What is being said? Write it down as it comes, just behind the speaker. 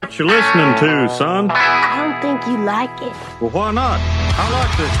What you listening to, son? I don't think you like it. Well, why not? I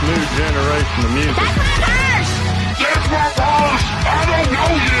like this new generation of music. That's my purse! That's my purse! I don't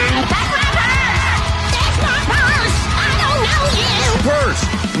know you! That's my purse! That's my purse! I don't know you! Purse!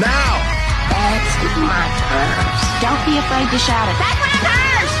 Now! That's my purse. Don't be afraid to shout it. That's my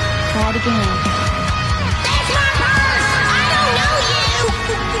purse! Try it again. That's my purse! I don't know you!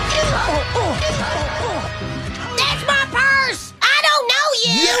 That's my purse! I don't know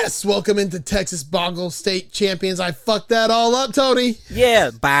you! Yes, welcome into Texas Boggle State Champions. I fucked that all up, Tony.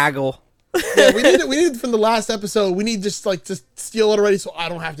 Yeah, bagel. Yeah, we need it from the last episode. We need just to steal it already so I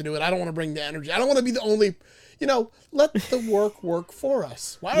don't have to do it. I don't want to bring the energy. I don't want to be the only, let the work for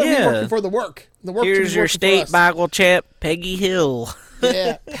us. Why are we working for the work? The work Here's your state bagel champ, Peggy Hill.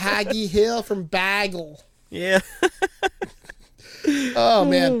 Yeah, Peggy Hill from Bagel. Yeah. Oh,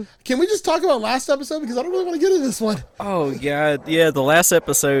 man. Can we just talk about last episode? Because I don't really want to get into this one. Oh, God. Yeah, the last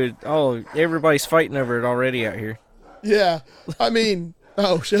episode. Oh, everybody's fighting over it already out here. Yeah. I mean,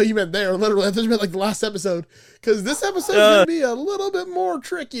 you meant there. Literally, I thought you meant like the last episode. Because this episode's going to be a little bit more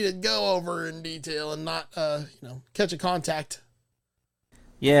tricky to go over in detail and not, catch a contact.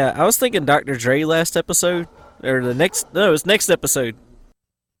 Yeah, I was thinking Dr. Dre last episode. Or it was next episode.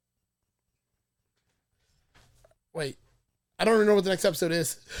 Wait. I don't even know what the next episode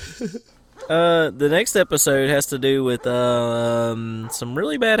is. The next episode has to do with some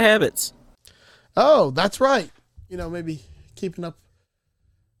really bad habits. Oh, that's right. Maybe keeping up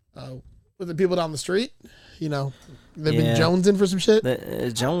with the people down the street. They've been jonesing for some shit.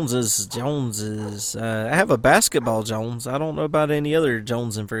 Joneses. I have a basketball Jones. I don't know about any other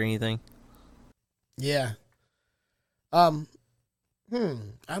jonesing for anything. Yeah. I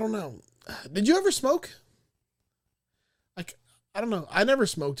don't know. Did you ever smoke? I don't know. I never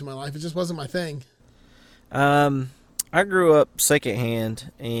smoked in my life. It just wasn't my thing. I grew up secondhand,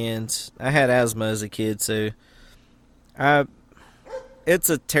 and I had asthma as a kid, so it's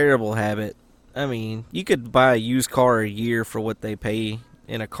a terrible habit. I mean, you could buy a used car a year for what they pay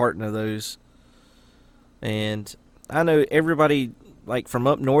in a carton of those. And I know everybody, from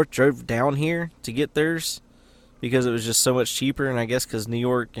up north, drove down here to get theirs because it was just so much cheaper, and I guess because New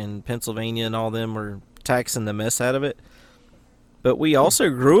York and Pennsylvania and all them were taxing the mess out of it. But we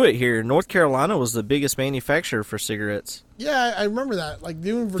also grew it here. North Carolina was the biggest manufacturer for cigarettes. Yeah, I remember that.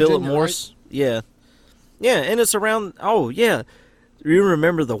 Doing Virginia, Philip Morris. Right? Yeah. Yeah, and it's around... Oh, yeah. You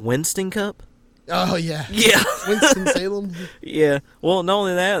remember the Winston Cup? Oh, yeah. Yeah. Winston-Salem. Yeah. Well, not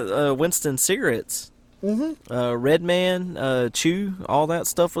only that, Winston cigarettes. Mm-hmm. Red Man, Chew, all that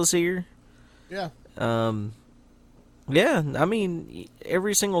stuff was here. Yeah. Yeah, I mean,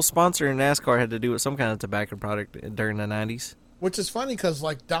 every single sponsor in NASCAR had to do with some kind of tobacco product during the 90s. Which is funny because,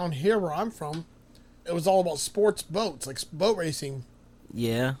 down here where I'm from, it was all about sports boats, boat racing.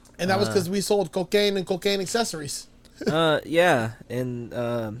 Yeah. And that was because we sold cocaine and cocaine accessories. Yeah, and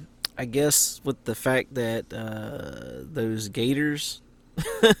I guess with the fact that those gators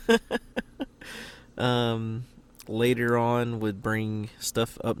later on would bring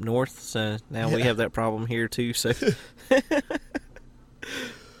stuff up north, so now we have that problem here too. So,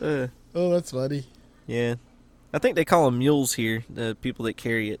 oh, that's funny. Yeah. I think they call them mules here, the people that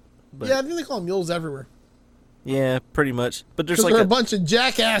carry it. But yeah, I think they call them mules everywhere. Yeah, pretty much. But there's they're a bunch of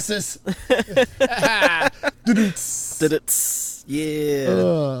jackasses. Yeah.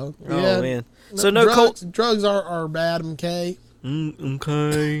 Oh, man. So no drugs are bad, okay?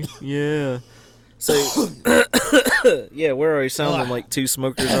 Okay, yeah. So, yeah, we're already sounding like two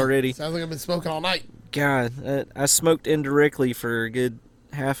smokers already. Sounds like I've been smoking all night. God, I smoked indirectly for a good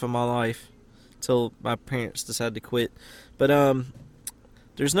half of my life. Till my parents decided to quit. But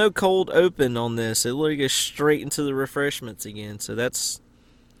there's no cold open on this. It literally goes straight into the refreshments again. So that's...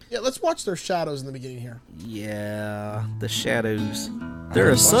 Yeah, let's watch their shadows in the beginning here. Yeah, the shadows.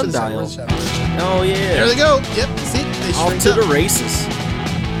 They're a sundial. Oh, yeah. There they go. Yep, see? They off to the races.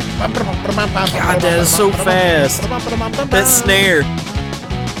 God, that is so fast. That snare.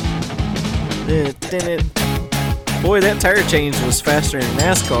 Boy, that tire change was faster than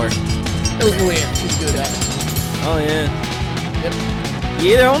NASCAR. It was Luann. She's good at it. Oh, yeah. Yep.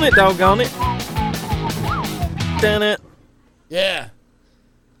 Get on it, doggone it. Done it. Yeah.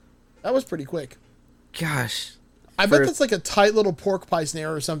 That was pretty quick. Gosh. I bet that's like a tight little pork pie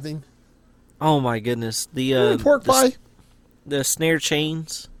snare or something. Oh, my goodness. The pork pie? The snare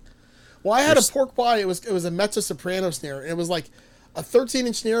chains. Well, I had a pork pie. It was a mezzo-soprano snare. And it was like a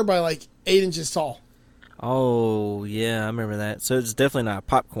 13-inch snare by 8 inches tall. Oh, yeah, I remember that. So it's definitely not a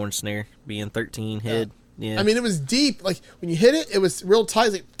popcorn snare, being 13 head. Yeah. I mean, it was deep. When you hit it, it was real tight.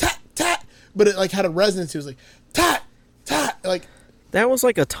 It was tat, tat. But it, had a resonance. It was tat, tat. That was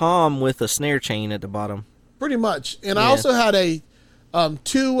like a tom with a snare chain at the bottom. Pretty much. And Yeah. I also had a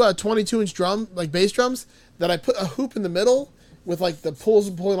two 22-inch drum, like bass drums, that I put a hoop in the middle with like the pulls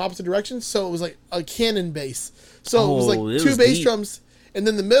and pull in opposite directions. So it was like a cannon bass. So it was like it two was bass deep. drums, and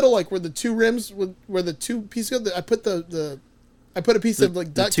then the middle, like where the two rims, where the two pieces go, I put I put a piece of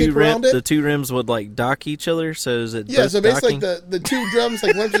like duct tape around it. The two rims would like dock each other, so is it? Yeah, both so basically docking? the two drums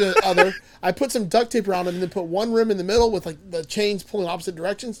like one to the other. I put some duct tape around them and then put one rim in the middle with like the chains pulling opposite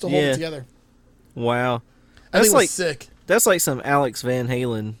directions to hold Yeah. it together. Wow, I think it was like sick. that's like some Alex Van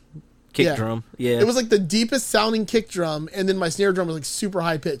Halen kick Yeah. drum. Yeah, It was like the deepest sounding kick drum, and then my snare drum was like super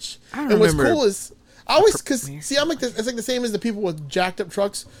high pitch. I And what's remember- cool is I always see I'm like this. It's like the same as the people with jacked up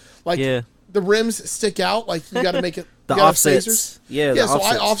trucks. Like Yeah. the rims stick out. Like you got to make it the you gotta have offsets. phasers. Yeah, Yeah. the So I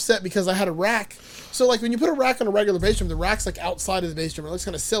offsets. offset because I had a rack. So like when you put a rack on a regular bass drum, the rack's like outside of the bass drum. It looks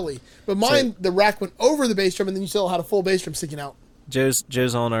kind of silly. But mine, the rack went over the bass drum, and then you still had a full bass drum sticking out.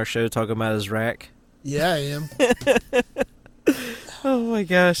 Joe's on our show talking about his rack. Yeah, I am. Oh my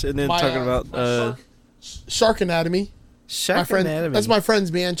gosh! And then My, talking about Shark Anatomy. Shark My friend, Anatomy. that's my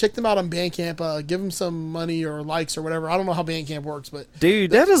friend's band. Check them out on Bandcamp. Give them some money or likes or whatever. I don't know how Bandcamp works, but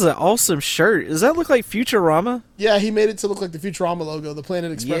Dude, that is an awesome shirt. Does that look like Futurama? yeah, he made it to look like the Futurama logo, the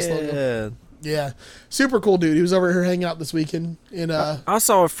Planet Express logo. Yeah. Yeah, super cool dude. He was over here hanging out this weekend, and I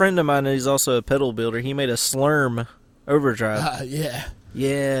saw a friend of mine, and he's also a pedal builder. He made a Slurm overdrive. yeah,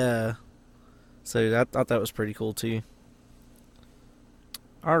 Yeah. So I thought that was pretty cool too.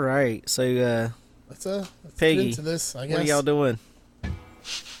 All right, so let's get Peggy, into this. I guess. what are y'all doing?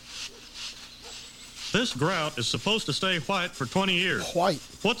 This grout is supposed to stay white for 20 years. White.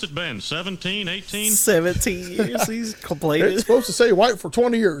 What's it been, 17, 18? 17 years. He's complaining. It's supposed to say white for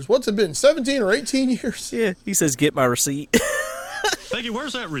 20 years. What's it been, 17 or 18 years? Yeah, he says, "Get my receipt." Peggy,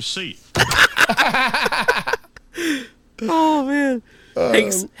 where's that receipt? Oh man,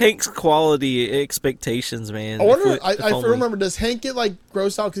 Hank's quality expectations, man. I wonder. If I only. remember. Does Hank get like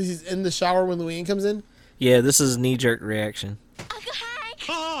grossed out because he's in the shower when Louie comes in? Yeah, this is knee-jerk reaction. Uncle Hank.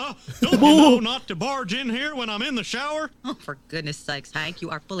 Don't you know not to barge in here when I'm in the shower? Oh, for goodness sakes, Hank, you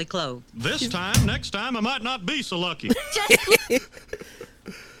are fully clothed. Next time, I might not be so lucky.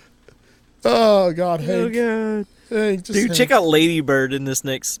 Oh God, Oh Hank. god, Hank, just dude, Hank. check out Ladybird in this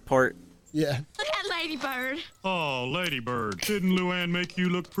next part. Yeah. Look at Ladybird. Oh, Ladybird, didn't Luann make you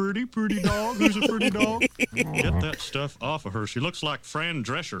look pretty? Pretty dog? Who's a pretty dog? Get that stuff off of her. She looks like Fran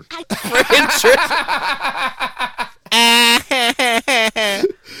Drescher.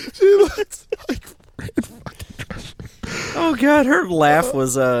 She looks like Oh god, her laugh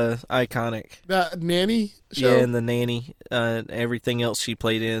was iconic. that nanny show. Yeah, and the nanny, everything else she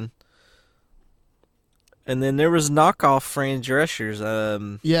played in. And then there was knockoff Fran Drescher's.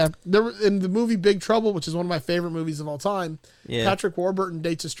 Yeah, there in the movie Big Trouble, which is one of my favorite movies of all time. Yeah. Patrick Warburton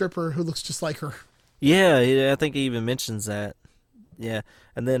dates a stripper who looks just like her. Yeah, I think he even mentions that. Yeah,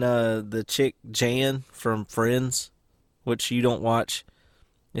 and then the chick Jan from Friends, which you don't watch,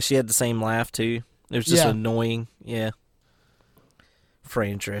 and she had the same laugh too. It was just Yeah. annoying. Yeah.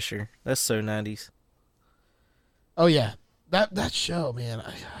 Fran Drescher. That's so 90s. Oh yeah, that show, man.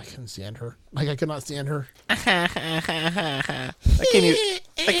 I couldn't stand her. Like I could not stand her. I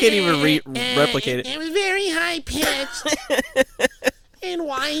can't even replicate it. It was very high pitched and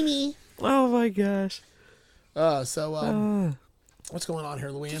whiny. Oh my gosh. What's going on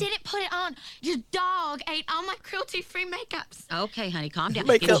here, Luann? Didn't put it on. Your dog ate all my cruelty-free makeups. Okay, honey, calm down.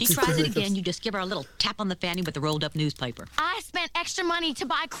 Makeup. If she tries it again, you just give her a little tap on the fanny with the rolled up newspaper. I spent extra money to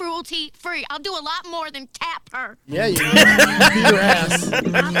buy cruelty-free. I'll do a lot more than tap her. Yeah, you beat her ass. I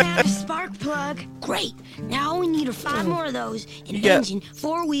found a spark plug. Great. Now we need 5 more of those. An got engine,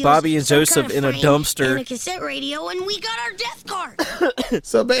 4 wheels, Bobby and some Joseph kind of in a frame, dumpster. and a cassette radio, and we got our death cart.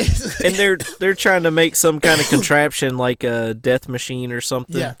 So basically, And they're trying to make some kind of contraption like a death machine or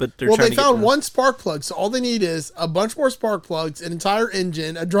something. yeah. But they're Well, trying they to found get one spark plug, so all they need is a bunch more spark plugs, an entire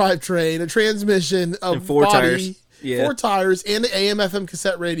engine, a drivetrain, a transmission, a And 4 body, tires. Yeah. 4 tires, and an AM/FM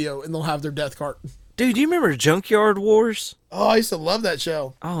cassette radio, and they'll have their death cart. Dude, you remember Junkyard Wars? Oh, I used to love that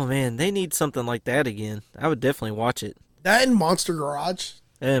show. Oh man, they need something like that again. I would definitely watch it. That and Monster Garage.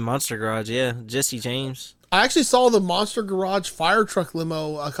 And Monster Garage, yeah. Jesse James. I actually saw the Monster Garage fire truck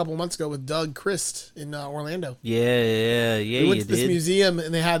limo a couple months ago with Doug Christ in Orlando. Yeah, We you went to this did. museum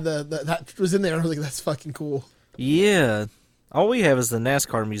and they had that was in there. And I was like, that's fucking cool. Yeah. All we have is the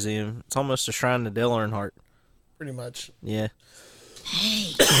NASCAR museum. It's almost a shrine to Dale Earnhardt. Pretty much. Yeah.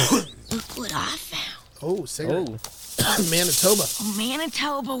 Hey, look what I found. Oh, cigarette. Oh. Manitoba.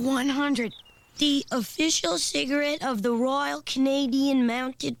 Manitoba 100. The official cigarette of the Royal Canadian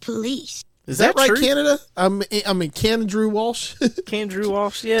Mounted Police. Is that right, true? Canada? I'm in Canada, Drew Walsh. Drew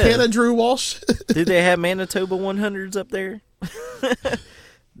Walsh, yeah. Canada, Drew Walsh. Do they have Manitoba 100s up there?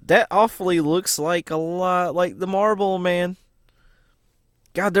 That awfully looks like a lot like the Marlboro Man.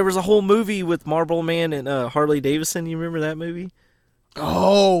 God, there was a whole movie with Marlboro Man and Harley Davidson. You remember that movie?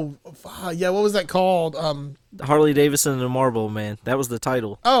 Oh, yeah. What was that called? Harley Davidson and the Marlboro Man. That was the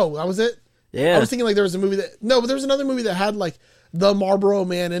title. Oh, that was it? Yeah. I was thinking like there was a movie that... No, but there was another movie that had like the Marlboro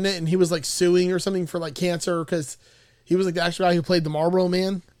Man in it, and he was like suing or something for like cancer because he was like the actual guy who played the Marlboro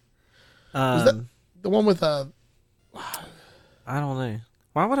Man. Was that the one with... I don't know.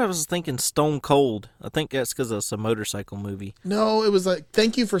 Why would I was thinking Stone Cold? I think that's because it's a motorcycle movie. No, it was like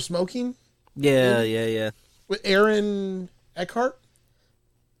Thank You for Smoking. Yeah, yeah. With Aaron Eckhart.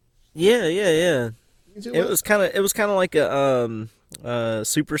 Yeah. It was kind of like a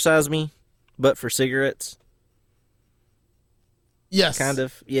Super Size Me, but for cigarettes. Yes. Kind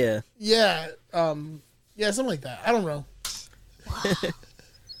of. Yeah. Yeah. Yeah, something like that. I don't know.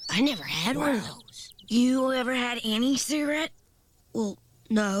 I never had one of those. You ever had any cigarette? Well,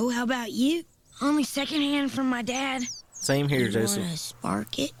 no. How about you? Only secondhand from my dad. Same here, Joseph. Wanna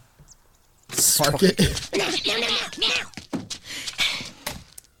spark it? Spark it. No.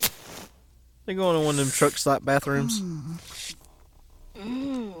 They're going to one of them truck stop bathrooms.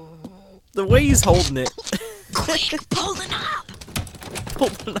 The way he's holding it. Quick, pull the knob.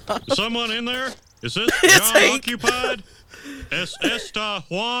 Is someone in there? Is this John occupied? Es esta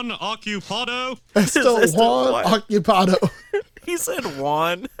Juan ocupado? Esto Juan Occupado. He said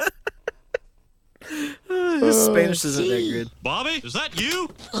Juan. His Spanish isn't that good. Bobby, is that you?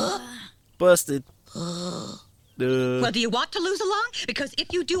 Busted. Well, do you want to lose along? Because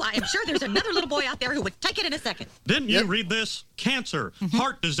if you do, I am sure there's another little boy out there who would take it in a second. Didn't you read this? Cancer,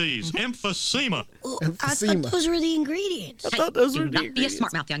 heart disease, emphysema. I thought those were the ingredients. I thought those were Do the not be a ingredients.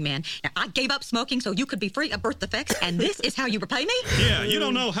 smart mouth, young man. Now, I gave up smoking so you could be free of birth defects, and this is how you repay me? Yeah, you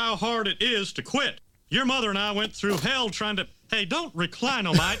don't know how hard it is to quit. Your mother and I went through hell trying to... Hey, don't recline,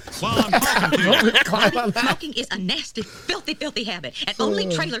 mate, while I'm talking to you. Climb on that. Smoking is a nasty, filthy, filthy habit, and only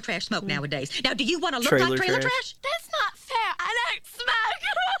trailer trash smoke nowadays. Now, do you want to look Trailer like trailer trash? trash? That's not fair. I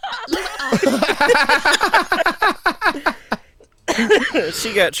don't smoke.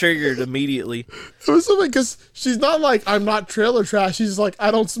 She got triggered immediately. It was something because she's not like, I'm not trailer trash. She's like,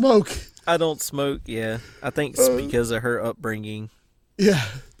 I don't smoke. I don't smoke, yeah. I think it's because of her upbringing. Yeah.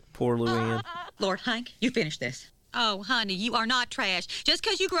 Poor Luann. Lord Hank, you finish this. Oh, honey, you are not trash. Just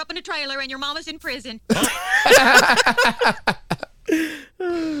because you grew up in a trailer and your mama's in prison. Oh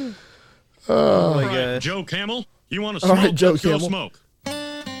my All right, gosh. Joe Camel, you want to All smoke? right, Joe Let's go Camel. smoke.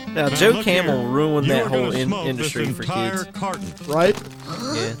 Now, Joe look Camel here. ruined You that are whole gonna smoke industry this for entire kids. carton. Right?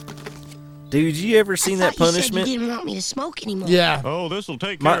 Yeah. Dude, you ever seen that I thought you said punishment? you didn't want me to smoke anymore. Yeah. Oh, this will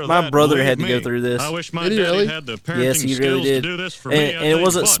take care of My that. brother believe had to go me. through this. I wish my Did he daddy really? had the parenting Yes, he skills really did. to do this for and me. I and tell it you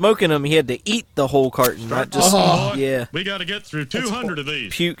wasn't what. smoking them. He had to eat the whole carton, not just Boy, yeah. We got to get through 200 of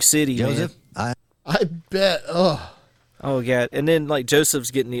these. Puke City, Joseph, man. I bet. Ugh. Oh god. And then like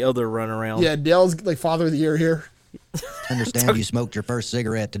Joseph's getting the other runaround. Yeah, Dale's like father of the year here. I understand you smoked your first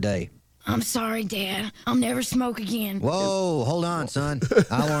cigarette today. I'm sorry, Dad. I'll never smoke again. Whoa, hold on, son.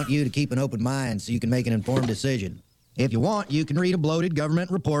 I want you to keep an open mind so you can make an informed decision. If you want, you can read a bloated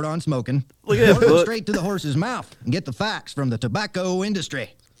government report on smoking. Look at that Or go book. straight to the horse's mouth and get the facts from the tobacco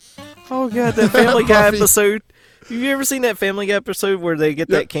industry. Oh god, that Family Guy Buffy. episode. Have you ever seen that Family Guy episode where they get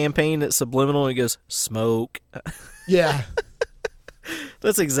that campaign that's subliminal and it goes, smoke? Yeah.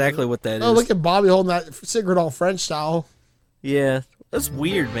 That's exactly what that is. Oh, look at Bobby holding that cigarette all French style. Yeah. That's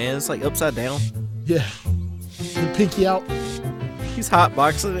weird, man. It's like upside down. Yeah. The pinky out. He's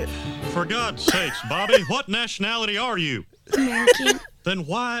hotboxing it. For God's sakes, Bobby, what nationality are you? American. Then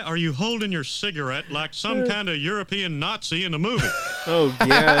why are you holding your cigarette like some kind of European Nazi in a movie? Oh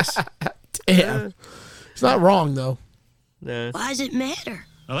gosh. Damn. It's not wrong, though. No. Why does it matter?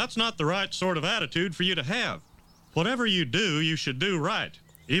 Now, that's not the right sort of attitude for you to have. Whatever you do, you should do right,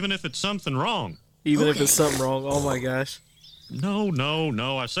 even if it's something wrong. Even if it's something wrong. Oh my gosh.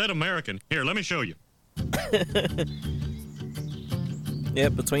 No. I said American. Here, let me show you.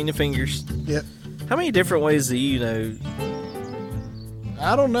 Yep, between the fingers. Yep. How many different ways do you know?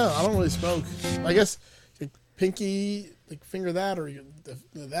 I don't know. I don't really smoke. I guess like, pinky, like finger that, or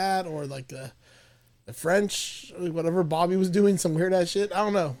that, or like the French, or whatever Bobby was doing, some weird ass shit. I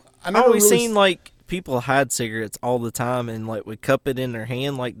don't know. I I've never always really seen like people hide cigarettes all the time and like would cup it in their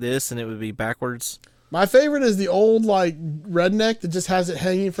hand like this and it would be backwards. My favorite is the old like redneck that just has it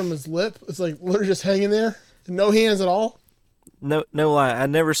hanging from his lip. It's like literally just hanging there, no hands at all. No lie. I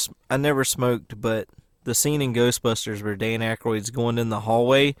never smoked, but the scene in Ghostbusters where Dan Aykroyd's going in the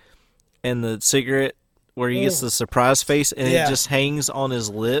hallway and the cigarette where he gets the surprise face and it just hangs on his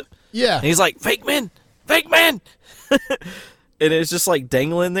lip. Yeah. And he's like, fake man! Fake man! And it's just like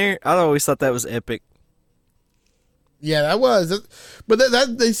dangling there. I always thought that was epic. Yeah, that was. But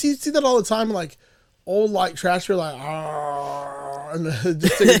that they see that all the time, like old like trash. You're like, and the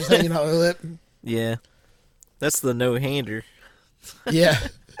cigarette just hanging out of their lip. Yeah, that's the no-hander. Yeah.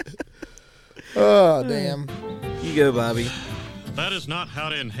 Oh damn. You go, Bobby. That is not how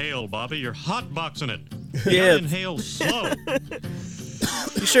to inhale, Bobby. You're hotboxing it. Yeah. Inhale slow.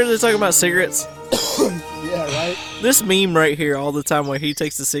 You sure they're talking about cigarettes? Yeah, right. This meme right here all the time where he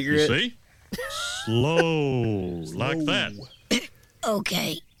takes the cigarette. You see? Slow. Like that.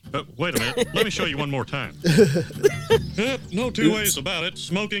 Okay. Wait a minute. Let me show you one more time. Yep, no two ways about it.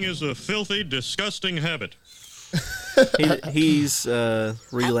 Smoking is a filthy, disgusting habit. He's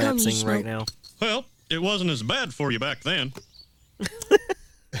relapsing right now. Well, it wasn't as bad for you back then.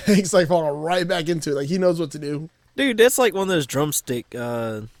 He's like falling right back into it. Like he knows what to do. Dude, that's like one of those drumstick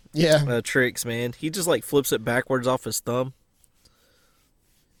tricks, man. He just like flips it backwards off his thumb.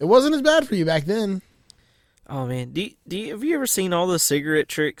 It wasn't as bad for you back then. Oh man, have you ever seen all the cigarette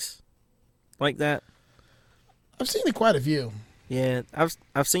tricks like that? I've seen it quite a few. Yeah,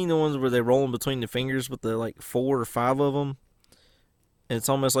 I've seen the ones where they roll them between the fingers with the like 4 or 5 of them. And it's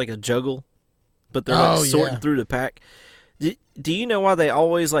almost like a juggle, but they're like sorting through the pack. Do you know why they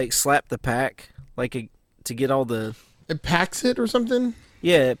always like slap the pack to get all the? It packs it or something.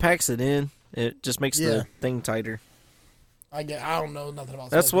 Yeah, it packs it in. It just makes the thing tighter. I don't know nothing about.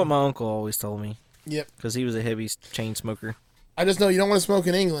 That's smoking. what my uncle always told me. Yep. Because he was a heavy chain smoker. I just know you don't want to smoke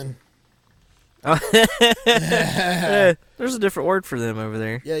in England. Yeah, there's a different word for them over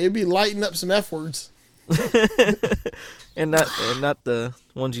there. Yeah, you'd be lighting up some F words. and not the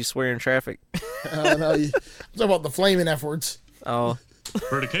ones you swear in traffic. No, I'm talking about the flaming F words. Oh.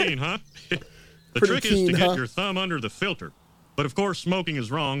 Pretty keen, huh? The Pretty trick keen, is to huh? get your thumb under the filter. But of course, smoking is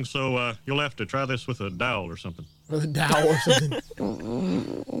wrong, so you'll have to try this with a dowel or something. With a dowel or something.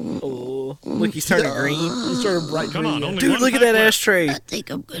 Oh, look, he's turning green. He's turning bright green. Come on, only dude, one look at pack that left. ashtray. I think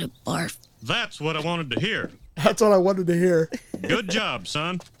I'm gonna barf. That's what I wanted to hear. That's what I wanted to hear. Good job,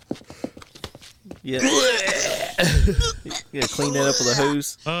 son. Yeah. Yeah, clean that up with a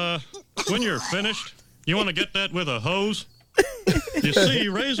hose. When you're finished, you want to get that with a hose? You see,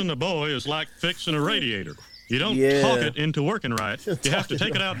 raising a boy is like fixing a radiator. You don't talk it into working right. You have to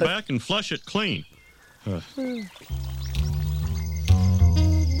take it out back and flush it clean.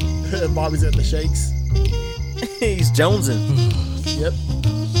 Bobby's at the shakes. He's jonesing. Yep.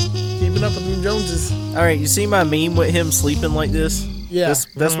 Keeping up with them Joneses. All right, you see my meme with him sleeping like this? Yeah.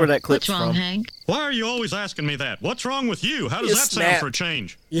 That's where that clip's What's wrong, from. Hank? Why are you always asking me that? What's wrong with you? How does You that snap. sound for a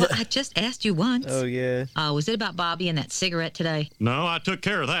change? Yeah. Well, I just asked you once. Oh, yeah. Was it about Bobby and that cigarette today? No, I took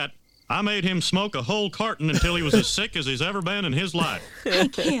care of that. I made him smoke a whole carton until he was as sick as he's ever been in his life.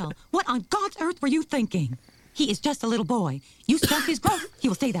 Hank Hill, what on God's earth were you thinking? He is just a little boy. You stunt his growth, he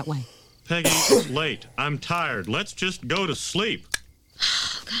will stay that way. Peggy, it's late. I'm tired. Let's just go to sleep.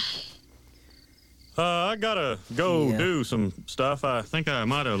 Okay. I gotta go do some stuff. I think I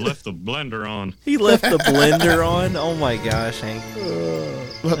might have left the blender on. He left the blender on? Oh, my gosh, Hank.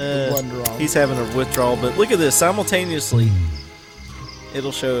 Left the blender on. He's having a withdrawal, but look at this. Simultaneously,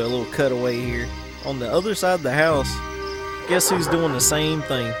 it'll show a little cutaway here. On the other side of the house, guess who's doing the same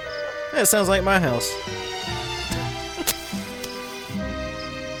thing? That sounds like my house.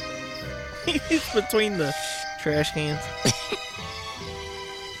 He's between the trash cans.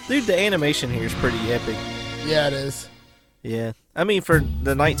 Dude, the animation here is pretty epic. Yeah, it is. Yeah. I mean, for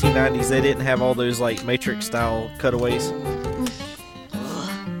the 1990s, they didn't have all those, like, Matrix-style cutaways.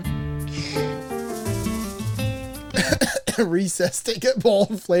 Recess ticket bowl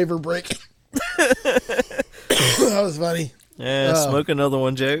flavor break. That was funny. Yeah, smoke another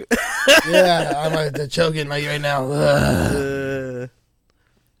one, Joe. Yeah, I'm choking like right now.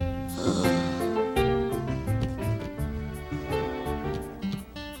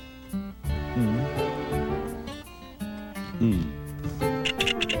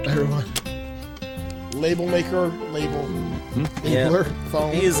 Everyone. Label maker, label. Yeah. Labeler,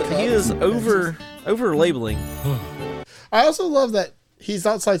 phone. He is over labeling. I also love that he's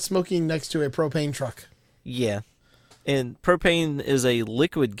outside smoking next to a propane truck. Yeah. And propane is a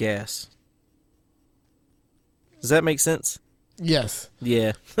liquid gas. Does that make sense? Yes.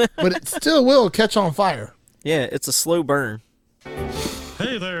 Yeah. But it still will catch on fire. Yeah, it's a slow burn.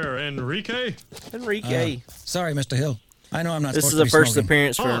 Hey there, Enrique. Enrique. Sorry, Mr. Hill. I know I'm not This is supposed to the be first smoking.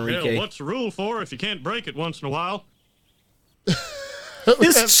 appearance for Oh, Enrique. hell, what's the rule for if you can't break it once in a while?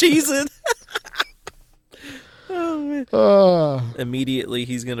 It's cheesing. Immediately,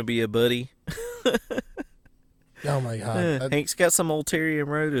 he's going to be a buddy. Oh, my God. Hank's got some ulterior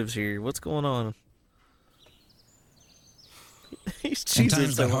motives here. What's going on? He's And cheesing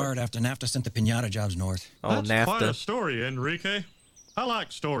times so got hard. hard after NAFTA sent the pinata jobs north. Oh, That's quite a NAFTA. story, Enrique. I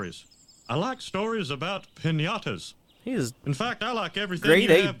like stories. I like stories about pinatas. He is In fact, I like everything Grade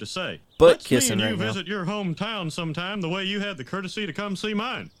you A have to say. butt Let's kissing me and right you now. visit your hometown sometime the way you had the courtesy to come see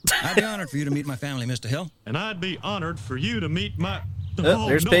mine. I'd be honored for you to meet my family, Mr. Hill. And I'd be honored for you to meet my...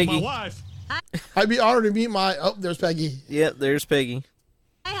 there's no, Peggy. my wife. I'd be honored to meet my... Oh, there's Peggy. Yep, there's Peggy.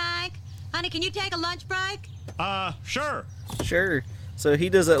 Hey, Hank. Honey, can you take a lunch break? Sure. Sure. So he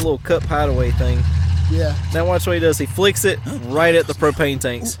does that little cup hideaway thing. Yeah. Now watch what he does. He flicks it right at the propane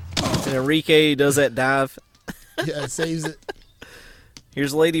tanks. And Enrique does that dive. Yeah, it saves it.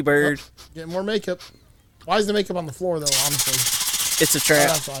 Here's Lady Bird. Oh, get more makeup. Why is the makeup on the floor, though, honestly? It's a trap.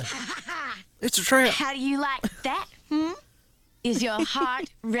 Oh, that's why. It's a trap. How do you like that? Is your heart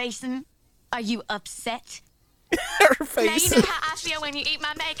racing? Are you upset? Her Now face. you know how I feel when you eat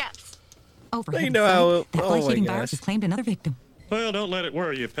my makeup. Oh, for They heaven's know how sake, it- that oh my flesh-eating gosh. virus has claimed another victim. Well, don't let it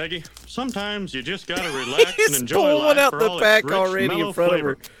worry you, Peggy. Sometimes you just gotta relax He's and enjoy pulling life out for the all pack its rich, already in mellow front of flavor.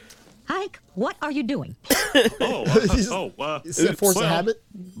 her. Hank, what are you doing? Is it force of habit?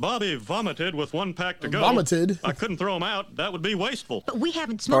 Bobby vomited with one pack to go. Vomited? I couldn't throw him out. That would be wasteful. But we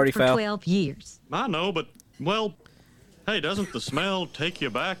haven't Party smoked for foul. 12 years. I know, but, well, hey, doesn't the smell take you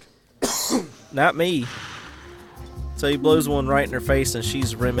back? Not me. So he blows one right in her face and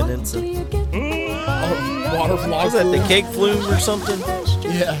she's reminiscing. Water log Was that the flume? cake flume or something?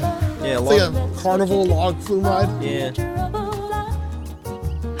 Yeah. Yeah, It's like a carnival log flume ride. Yeah.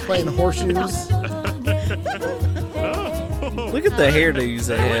 Playing horseshoes. Look at the hairdos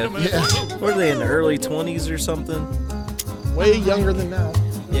they have. Yeah. What are they in the early 20s or something? Way younger than now.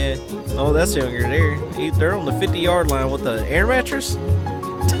 Yeah. Oh, that's younger there. They're on the 50-yard line with the air mattress.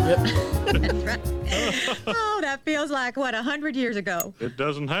 Yep. Oh, that feels like, 100 years ago? It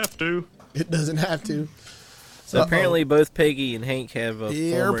doesn't have to. It doesn't have to. So apparently both Peggy and Hank have a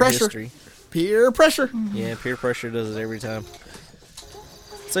Peer former pressure. history. Peer pressure. Yeah, peer pressure does it every time.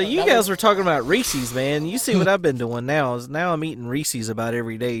 So you guys were talking about Reese's, man. You see what I've been doing now. Now I'm eating Reese's about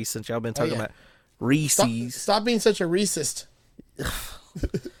every day since y'all been talking yeah. about Reese's. Stop being such a racist.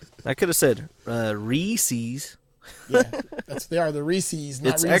 I could have said Reese's. Yeah, they are the Reese's,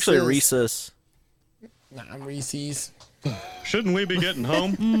 not It's Reese's. actually Reese's. Nah, Reese's. Shouldn't we be getting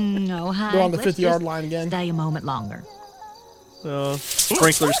home? No, Hank. They're on the let's 50-yard just line again. Stay a moment longer.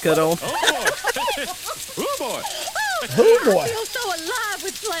 Sprinklers cut on. Oh, boy. Oh, boy. I feel so alive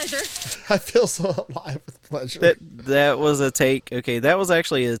with pleasure. I feel so alive with pleasure. That was a take. Okay, that was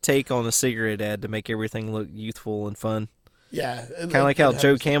actually a take on a cigarette ad to make everything look youthful and fun. Yeah. Kind of like how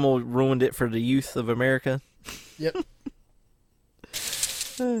Joe Camel ruined it for the youth of America. Yep.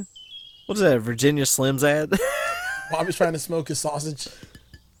 What is that, a Virginia Slims ad? Bobby's trying to smoke his sausage.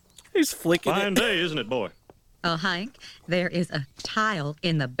 He's flicking Fine it. day, isn't it, boy? Oh, Hank, there is a tile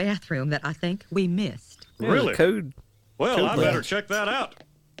in the bathroom that I think we missed. Yeah, Really? Code. Well, Code I red. better check that out.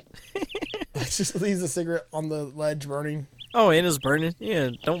 Just leaves the cigarette on the ledge burning. Oh, and it's burning. Yeah,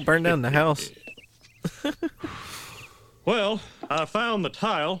 don't burn down the house. Well, I found the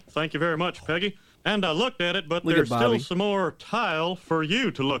tile. Thank you very much, Peggy. And I looked at it, but Look at there's still Bobby. some more tile for you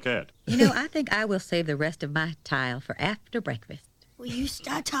to look at. You know, I think I will save the rest of my tile for after breakfast. Will you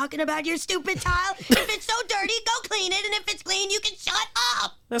stop talking about your stupid tile? If it's so dirty, go clean it, and if it's clean, you can shut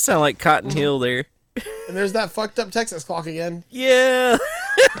up. That sounded like Cotton Hill there. And there's that fucked up Texas clock again. Yeah.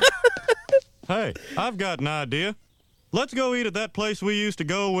 Hey, I've got an idea. Let's go eat at that place we used to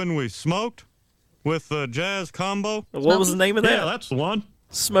go when we smoked with the Jazz Combo. What was the name of that? Yeah, that's the one.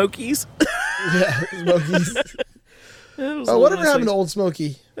 Smokies. Yeah, Smokies. Oh, whatever happened to Old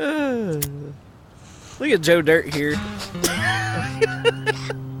Smoky? Look at Joe Dirt here.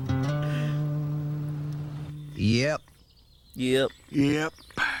 Yep. Yep.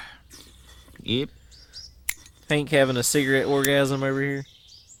 Hank having a cigarette orgasm over here.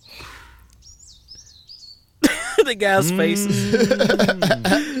 The guy's faces.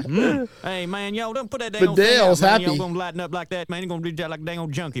 Hey, man, y'all don't put that dang But old thing Dale's out, man. happy. Y'all gonna lighten up like that, man. You're gonna do just like a dang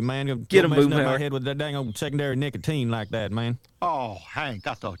old junkie, man. You're Get him, messing up Boomhauer. my head with that dang old secondary nicotine like that, man. Oh, Hank,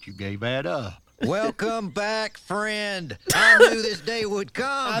 I thought you gave that up. Welcome back, friend. I knew this day would come.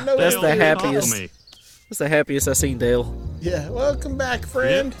 I know That's Dale, the get off of happiest. me. That's the happiest I've seen Dale. Yeah, welcome back,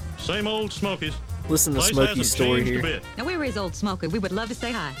 friend. Yep, same old Smokies. Listen to Place Smokey's hasn't story changed a here. bit. Now, where is old Smokey? We would love to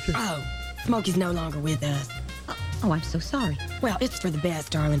say hi. Oh, Smokey's no longer with us. Oh, I'm so sorry. Well, it's for the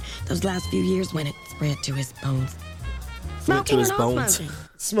best, darling. Those last few years when it spread to his bones. Went to Smoking his or bones. non-smoking?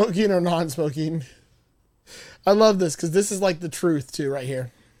 Smoking or non-smoking? I love this because this is like the truth too, right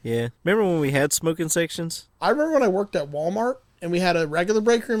here. Yeah. Remember when we had smoking sections? I remember when I worked at Walmart and we had a regular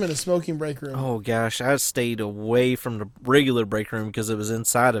break room and a smoking break room. Oh gosh, I stayed away from the regular break room because it was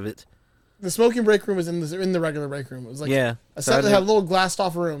inside of it. The smoking break room was in the regular break room. It was like a set that had a little glassed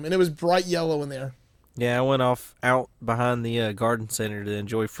off room, and it was bright yellow in there. Yeah, I went out behind the garden center to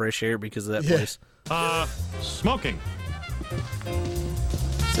enjoy fresh air because of that place. Smoking.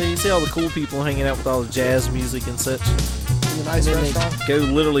 So you see all the cool people hanging out with all the jazz music and such. In the nice restaurant. They go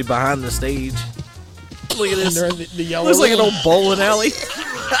literally behind the stage. Look at this. And the yellow. Looks like an old bowling alley.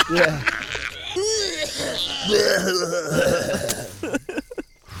 Yeah.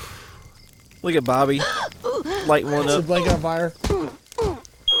 Look at Bobby lighting one It's a up. blanket on fire.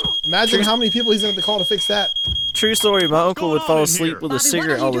 Imagine how many people he's going to have to call to fix that. True story, my uncle would fall in asleep here? with a Bobby, what cigarette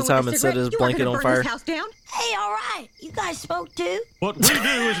are you all the doing time with a and set his cigarette? You aren't blanket gonna on burn fire. this house down? Hey, all right. You guys smoke too? What we do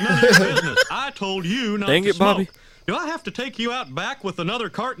is none of your business. I told you not Dang to it, smoke. Bobby. Do I have to take you out back with another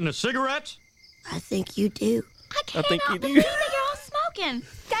carton of cigarettes? I think you do. I think you do. believe that you're all smoking.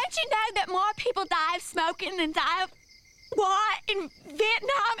 Don't you know that more people die of smoking than die of war in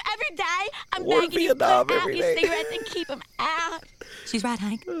Vietnam every day? I'm War in begging you to Vietnam put out every your day. cigarettes and keep them out. She's right,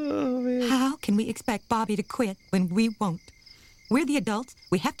 Hank. Oh, man. How can we expect Bobby to quit when we won't? We're the adults.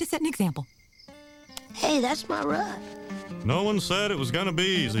 We have to set an example. Hey, that's my rug. No one said it was going to be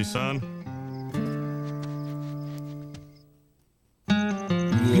easy, son.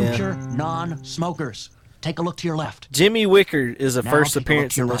 Yeah. Future non-smokers. Take a look to your left. Jimmy Wicker is a Now first take a look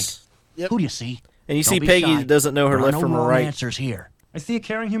appearance to in your this. Yep. Who do you see? And you Don't see be Peggy shy. doesn't know her There are left no from her wrong right. answers here. I see a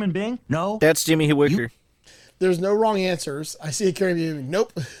caring human being. No. That's Jimmy Wicker. There's no wrong answers. I see a carrying baby.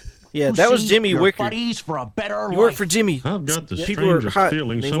 Nope. Yeah, You that was see Jimmy your Wicker. buddies for a better You work life. for Jimmy. I've got the People are strangest hot.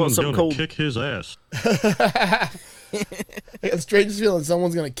 feeling They want someone's something going to cold. kick his ass. I got the strangest feeling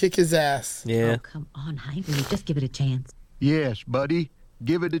someone's going to kick his ass. Yeah. Oh, come on, Hank. Will you just give it a chance? Yes, buddy.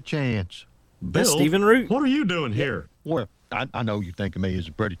 Give it a chance. Bill, Stephen Root. what are you doing here? Well, I know you think of me as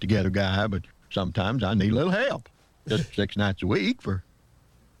a pretty together guy, but sometimes I need a little help. Just 6 nights a week for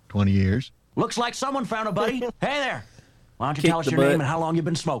 20 years. Looks like someone found a buddy. Hey there. Why don't you Kick tell us the your butt. name and how long you've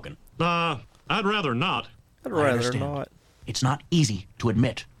been smoking? I'd rather not. I'd I rather understand. not. It's not easy to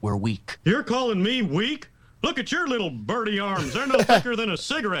admit we're weak. You're calling me weak? Look at your little birdie arms. They're no thicker than a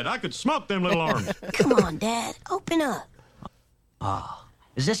cigarette. I could smoke them little arms. Come on, Dad. Open up.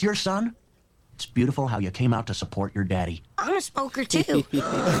 Is this your son? It's beautiful how you came out to support your daddy. I'm a smoker too.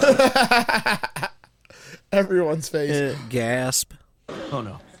 Everyone's face. Gasp. Oh,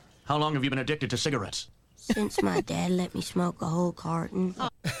 no. How long have you been addicted to cigarettes? Since my dad let me smoke a whole carton.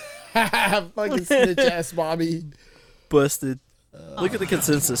 Fucking snitch ass Bobby. Busted. Look at the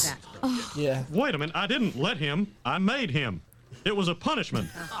consensus. Yeah. Wait a minute. I didn't let him. I made him. It was a punishment.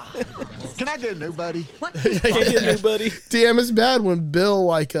 Can I get a new buddy? Can't get a new buddy. Damn, it's bad when Bill,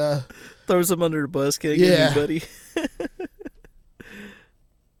 like, Throws him under the bus. Can't get Yeah. a new buddy.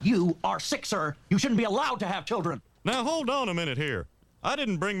 You are sick, sir. You shouldn't be allowed to have children. Now, hold on a minute here. I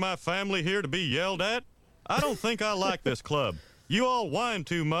didn't bring my family here to be yelled at. I don't think I like this club. You all whine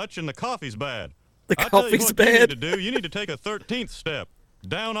too much and the coffee's bad. The I tell you coffee's what bad. you need to do. You need to take a 13th step.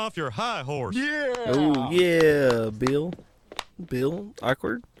 Down off your high horse. Yeah. Oh, yeah, Bill. Bill,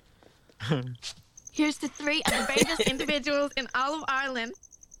 awkward. Here's to 3 of the bravest individuals in all of Ireland.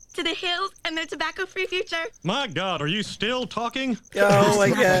 To the hills and their tobacco-free future. My God, are you still talking? Oh, my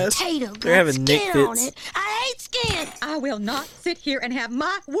gosh. Potato They're got having Nick skin on fits. it. I hate skin. I will not sit here and have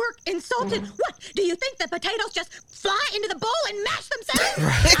my work insulted. What? Do you think that potatoes just fly into the bowl and mash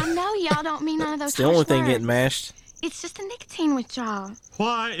themselves? I know y'all don't mean none of those It's the only harsh thing words. getting mashed. It's just a nicotine withdrawal.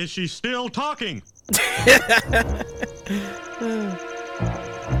 Why is she still talking?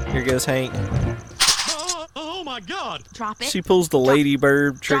 Here goes Hank. Oh my God! Drop it. She pulls the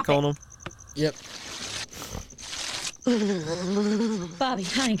ladybird trick Drop on him. Yep. Bobby,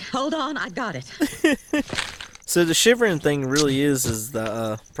 Hank, hold on. I got it. So the shivering thing really is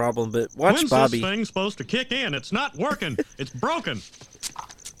the problem, but watch When's Bobby. this thing supposed to kick in? It's not working. It's broken.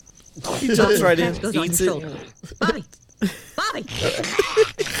 He jumps right in, Goes on eats your it. shoulder. Bobby! Bobby!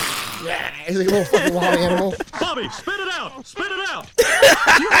 Yeah, he's like a little fucking wild animal. Bobby, spit it out! Spit it out!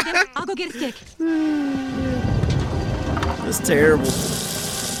 You hold it. I'll go get a stick. It's terrible.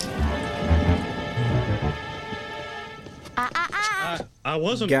 I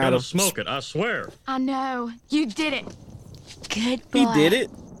wasn't Got gonna him. smoke it, I swear. I know. You did it. Good boy. He did it.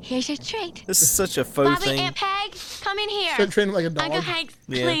 Here's your treat. This is such a faux Bobby, thing. Aunt Peg, come in here. Should train him like a dog. Uncle Hank's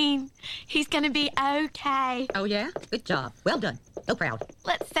Yeah. clean. He's gonna be okay. Oh, yeah? Good job. Well done. So proud.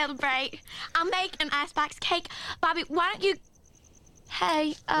 Let's celebrate. I'll make an icebox cake. Bobby, why don't you...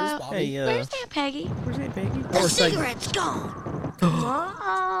 Hey, where's Aunt Peggy? Where's Aunt Peggy? The cigarette's gone.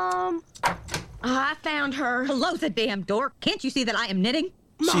 Mom. I found her. Close the damn door. Can't you see that I am knitting?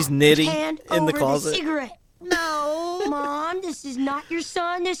 She's knitting Hand in the over closet. cigarette. No, Mom, this is not your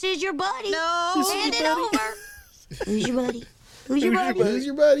son. This is your buddy. No. Hand it over. Who's your buddy? Who's your buddy? Who's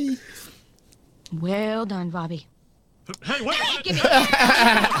your buddy? Well done, Bobby. Hey, wait a minute.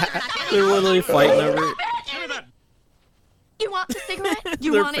 They're literally fighting over it. Give me that. You want the cigarette?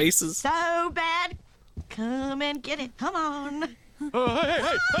 You Their want faces. it so bad? Come and get it. Come on. Hey,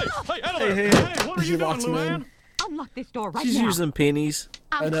 out of there. Hey. Hey, what are you doing, locks him in. Luann? Unlock this door right She's now. using pennies.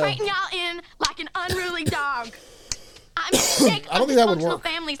 I I'm know. crating y'all in like an unruly dog. I'm sick I don't of think that would dysfunctional work.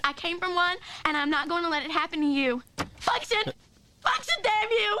 families. I came from one, and I'm not going to let it happen to you. Function, damn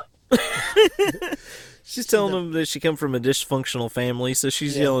you! She's telling them that she come from a dysfunctional family, so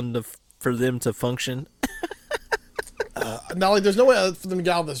she's yelling for them to function. Now, like, there's no way for them to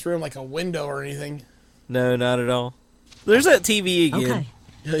get out of this room, like a window or anything. No, not at all. There's that TV again. Okay.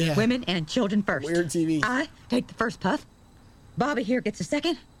 Yeah. Women and children first. Weird TV. I take the first puff. Bobby here gets a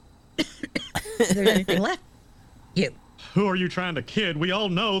second. If there's anything left, you. Who are you trying to kid? We all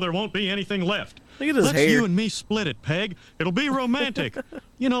know there won't be anything left. Look at his Let's hair. you and me split it, Peg. It'll be romantic.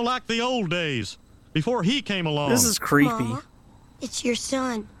 You know, like the old days. Before he came along. This is creepy. Mama, it's your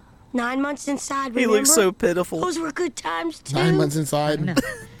son. 9 months inside, He remember? looks so pitiful. Those were good times, too. 9 months inside. No.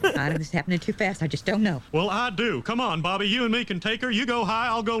 I know this is happening too fast. I just don't know. Well, I do. Come on, Bobby. You and me can take her. You go high,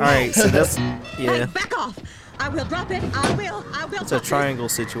 I'll go low. All right, so that's Hey, yeah. back off. I will drop it. I will. It's a triangle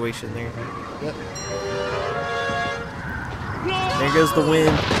situation there. Yep. There goes the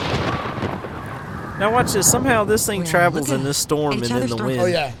wind. Now watch this. Somehow this thing travels look in at this storm and each then other's the stories. wind.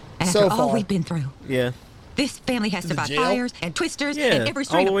 Oh, yeah. After So all far. we've been through, Yeah. this family has To to the buy jail? fires and twisters Yeah, and every all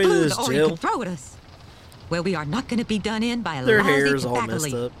string the of way to food this the Ori jail. could throw at us. Well, we are not going to be done in by a Their lousy hair is all tobacco messed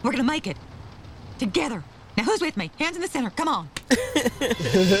leaf. up. We're going to make it. Together. Now, who's with me? Hands in the center. Come on. Look at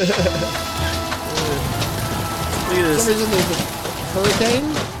For this. some reason, there's a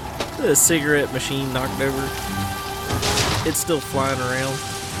hurricane. The cigarette machine knocked over. It's still flying around.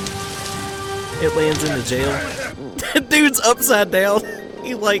 It lands in the jail. Dude's upside down.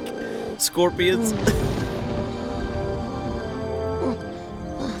 He like scorpions.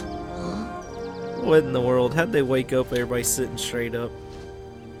 What in the world? How'd they wake up? Everybody sitting straight up.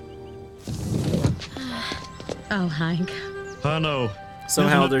 Oh, Hank. I know.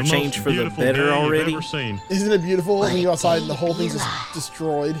 Somehow Isn't it they're the most changed for the beautiful better day you've already. ever seen? Isn't it beautiful when you go outside and the whole thing's just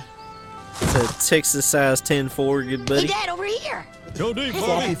destroyed? It's a Texas size 10-4, good Hey, buddy. Dad, over here. Go deep,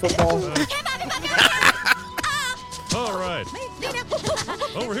 Floppy Bobby. football. All right.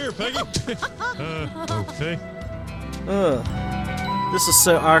 Over here, Peggy. Okay. This is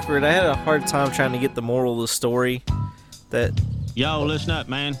so awkward. I had a hard time trying to get the moral of the story. That Yo, listen up,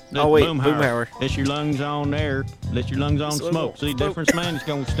 man. Oh, wait, Boomhauer. Let your lungs on air. Let your lungs on smoke. See the difference, man? It's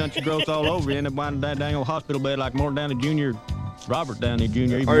going to stunt your growth all over. You end up winding that dang old hospital bed like Morton Downey Jr., Robert Downey Jr.,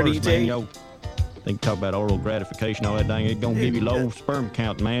 even worse, RDJ. man. Yo, think talk about oral gratification, all that dang. It's going to give you low sperm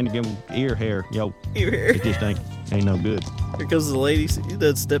count, man. You give 'em ear hair. Yo, Ear hair. it just ain't no good. Here comes the lady. He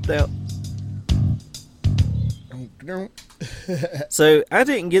done stepped out. So I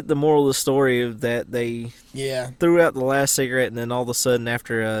didn't get the moral of the story of that they Yeah. threw out the last cigarette and then all of a sudden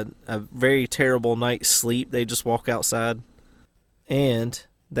after a very terrible night's sleep they just walk outside. And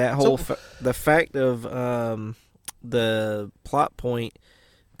that whole the fact of the plot point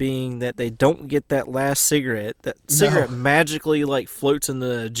being that they don't get that last cigarette. That cigarette magically like floats in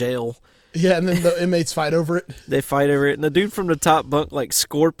the jail. Yeah, and then the inmates fight over it. They fight over it, and the dude from the top bunk like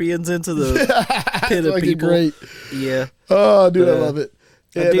scorpions into the pit of Like people. great. Yeah. Oh, dude, I love it.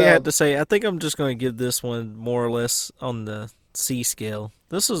 I And, do have to say, I think I'm just going to give this one more or less on the C scale.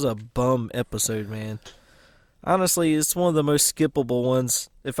 This was a bum episode, man. Honestly, it's one of the most skippable ones.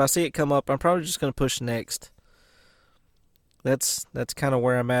 If I see it come up, I'm probably just going to push next. That's kind of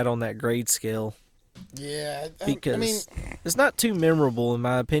where I'm at on that grade scale. Yeah, Because I mean, it's not too memorable in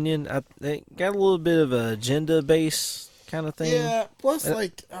my opinion. It got a little bit of a agenda base kind of thing. yeah. Plus,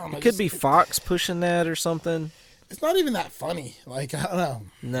 like, I don't know, It could be Fox pushing that or something. It's not even that funny. Like, I don't know.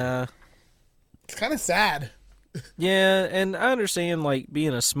 Nah. It's kind of sad. Yeah, and I understand like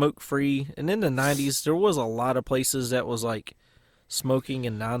being a smoke free, and in the 90s there was a lot of places that was like smoking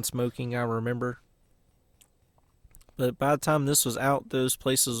and non-smoking, I remember. But by the time this was out, those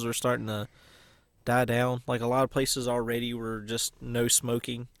places were starting to die down. Like a lot of places already were just no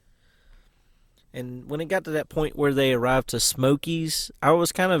smoking. And when it got to that point where they arrived to Smokies, I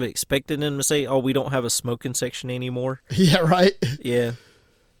was kind of expecting them to say, "Oh, we don't have a smoking section anymore." Yeah, right. Yeah.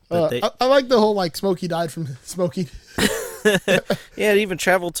 I like the whole like Smokey died from smoking. Yeah, it even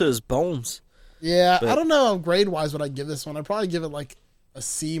traveled to his bones. Yeah, But- I don't know grade wise what I'd give this one. I'd probably give it like a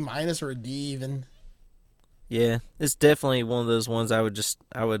C- or a D even. Yeah, it's definitely one of those ones I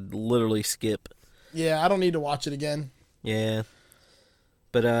would literally skip. Yeah, I don't need to watch it again. Yeah.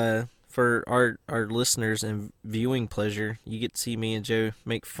 But for our listeners and viewing pleasure, you get to see me and Joe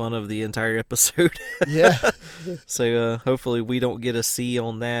make fun of the entire episode. Yeah. So hopefully we don't get a C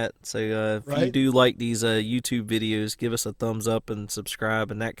on that. So if you Right. do like these YouTube videos, give us a thumbs up and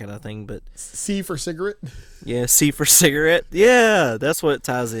subscribe and that kind of thing. But C for cigarette. yeah, C for cigarette. Yeah, that's what it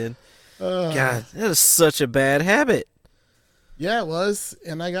ties in. God, that is such a bad habit. Yeah, it was,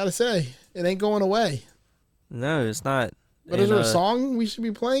 and I gotta say, it ain't going away. No, it's not. But is And, there a song we should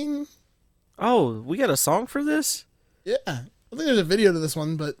be playing? Oh, we got a song for this? Yeah, I think there's a video to this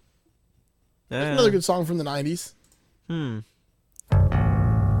one, but there's another good song from the 90s.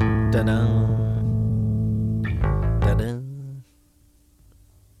 Dun-dun. Dun-dun.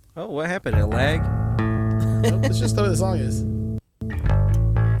 Oh, what happened? A lag? Nope, it's just the way the song is.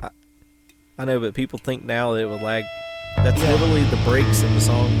 I know, but people think now that it would lag. That's literally the breaks in the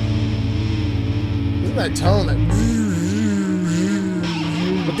song. Isn't that tone that...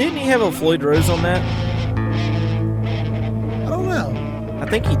 But didn't he have a Floyd Rose on that? I don't know. I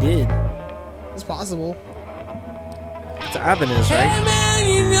think he did. It's possible. It's Ibanez, right?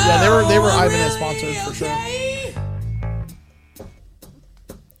 Yeah, they were Ibanez sponsored for sure.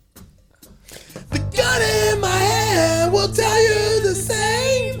 The gun in my hand will tell you the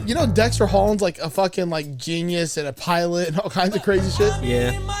same. You know Dexter Holland's like a fucking like genius and a pilot and all kinds of crazy shit.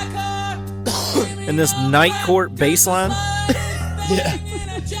 Yeah. And this Night Court bass line? Yeah.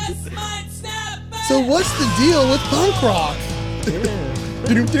 So what's the deal with punk rock?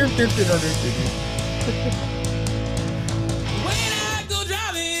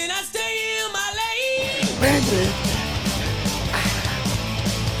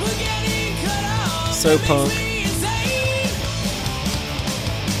 So punk.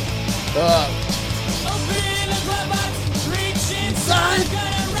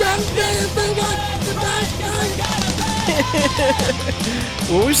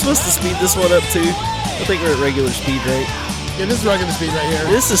 Were we supposed to speed this one up too? I think we're at regular speed, right? Yeah, this is regular speed right here.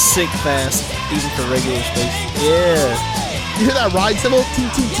 This is sick fast, even for regular speed. Yeah. You hear that ride cymbal? Yeah.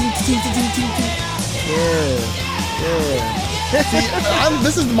 See,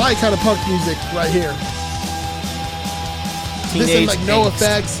 this is my kind of punk music right here. This is like No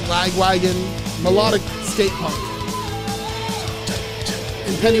Effects, Lagwagon, melodic skate punk.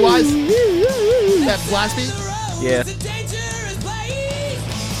 And Pennywise, that blast beat. Yeah.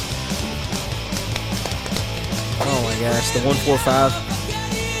 Oh my gosh, the 145.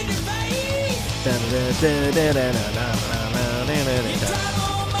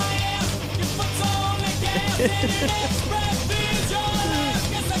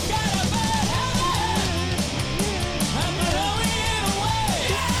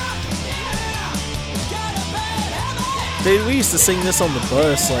 Dude, we used to sing this on the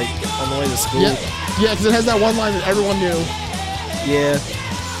bus, like, on the way to school. Yeah, because it has that one line that everyone knew. Yeah.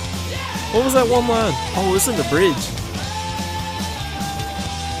 What was that one line? Oh, it's in the bridge.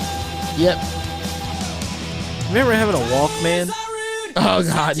 Yep. Remember having a Walkman? Oh,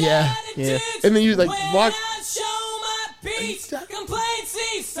 God, yeah. Yeah. And then you, like, walk...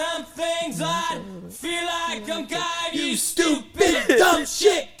 You stupid, dumb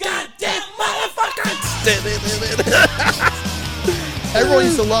shit, goddamn motherfucker! Everyone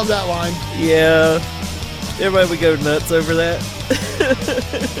used to love that line. Yeah. Everybody would go nuts over that.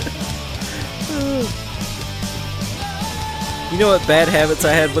 You know what bad habits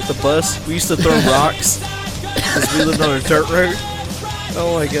I had with the bus? We used to throw rocks because we lived on a dirt road.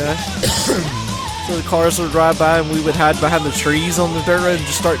 Oh my gosh. So the cars would drive by and we would hide behind the trees on the dirt road and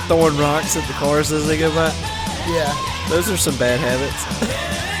just start throwing rocks at the cars as they go by. Yeah. Those are some bad habits.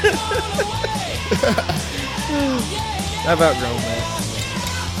 I've outgrown that.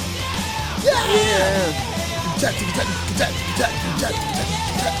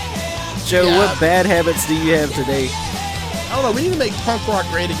 Joe, Yeah. what bad habits do you have today? I don't know. We need to make punk rock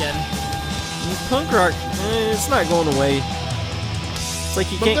great again. Punk rock, it's not going away. It's like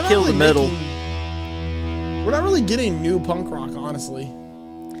you But can't they're not kill the really metal. We're not really getting new punk rock, honestly.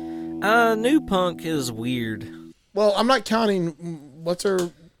 New punk is weird. Well, I'm not counting. What's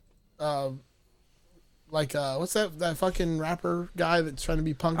her? What's that fucking rapper guy that's trying to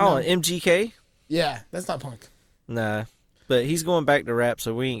be punk? Oh, now? MGK? Yeah, that's not punk. Nah, but he's going back to rap,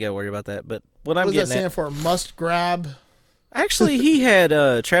 so we ain't gotta worry about that. But what I'm What does that getting stand at, for? Must grab. actually, he had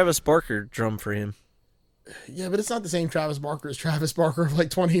Travis Barker drum for him, Yeah, but it's not the same Travis Barker as Travis Barker of like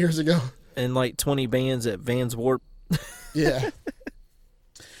 20 years ago. and like 20 bands at Vans Warp. Yeah.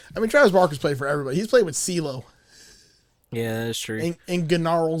 I mean, Travis Barker's played for everybody. He's played with CeeLo. Yeah, that's true. And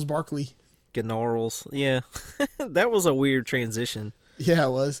Gnarls Barkley. Gnarls. Yeah. That was a weird transition. Yeah,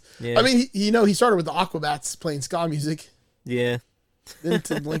 it was. Yeah. I mean, he started with the Aquabats playing ska music. Yeah. Then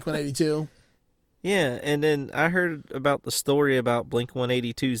to Blink-182. Yeah, and then I heard about the story about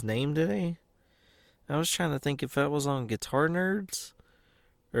Blink-182's name today. I was trying to think if that was on Guitar Nerds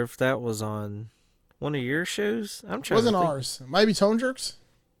or if that was on one of your shows. I'm trying. It wasn't to think. ours. It might be Tone Jerks.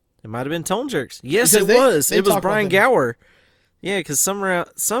 It might have been Tone Jerks. Yes, Because it was. they It was talk Brian about that. Gower. Yeah, because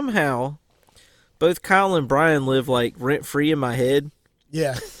somehow both Kyle and Brian live like rent free in my head.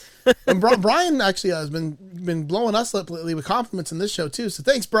 Yeah. And Brian actually has been blowing us up lately with compliments in this show too. So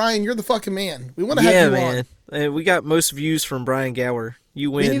thanks, Brian. You're the fucking man. We want to have you on. We got most views from Brian Gower.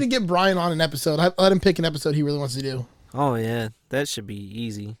 You win. We need to get Brian on an episode. Let him pick an episode he really wants to do. Oh yeah, that should be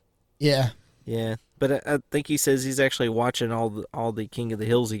easy. Yeah. Yeah, but I think he says he's actually watching all the King of the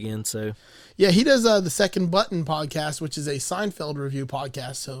Hills again. So yeah, he does the Second Button podcast, which is a Seinfeld review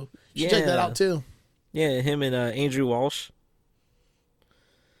podcast. So you should check that out too. Yeah, him and Andrew Walsh.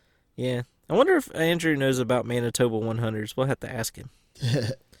 Yeah, I wonder if Andrew knows about Manitoba 100s. We'll have to ask him.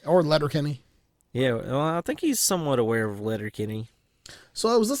 Or Letterkenny. Yeah, well, I think he's somewhat aware of Letterkenny. So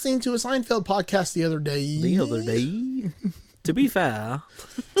I was listening to a Seinfeld podcast the other day. To be fair.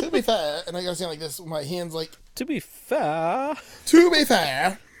 To be fair. And I gotta sound like this with my hands like. To be fair. To be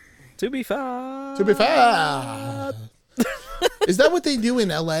fair. To be fair. To be fair. Is that what they do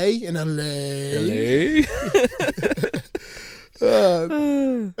in L.A.? In L.A.?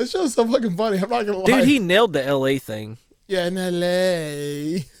 That show's so fucking funny. I'm not gonna lie. Dude, he nailed the L.A. thing. Yeah, in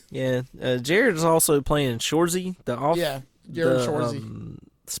L.A. Yeah. Jared's also playing Shorzy, Jared Shorzy.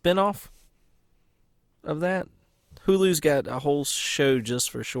 Spinoff of that. Hulu's got a whole show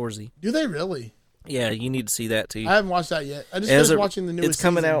just for Shorzy. Do they really? Yeah, you need to see that too. I haven't watched that yet. I just finished watching the newest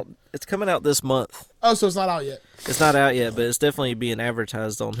season. It's coming out this month. Oh, so it's not out yet. It's not out yet, but it's definitely being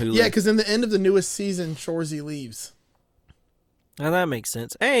advertised on Hulu. Yeah, because in the end of the newest season, Shorzy leaves. Now that makes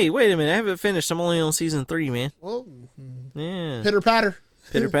sense. Hey, wait a minute. I haven't finished. I'm only on season 3, man. Well, yeah. Pitter patter.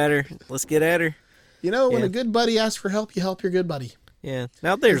 Pitter patter. Let's get at her. You know, when a good buddy asks for help, you help your good buddy. Yeah.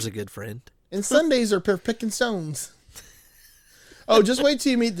 Now there's a good friend. And Sundays are for picking stones. Oh, just wait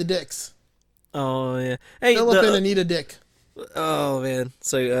till you meet the Dicks. Oh, yeah. Hey, Philip and Anita Dick. Oh, man.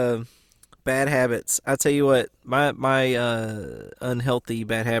 So, bad habits. I tell you what, my unhealthy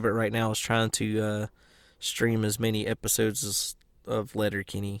bad habit right now is trying to stream as many episodes of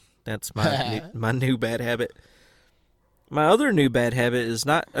Letterkenny. That's my new bad habit. My other new bad habit is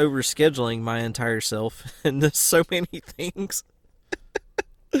not overscheduling my entire self into so many things.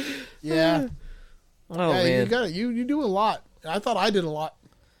 Yeah. Oh, man. You do a lot. I thought I did a lot.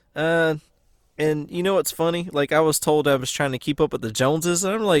 And you know what's funny? Like, I was told I was trying to keep up with the Joneses,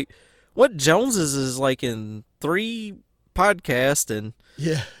 and I'm like, what Joneses is like in 3 podcasts and,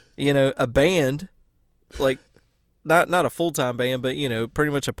 a band, like, not a full-time band, but,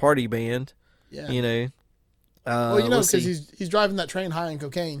 pretty much a party band, well, because he's driving that train high on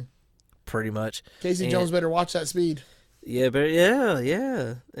cocaine. Pretty much. Casey Jones better watch that speed. Yeah, but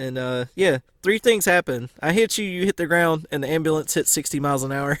yeah. And, 3 things happen. I hit you, you hit the ground, and the ambulance hit 60 miles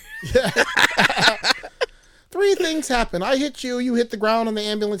an hour. Yeah. 3 things happen. I hit you, you hit the ground, and the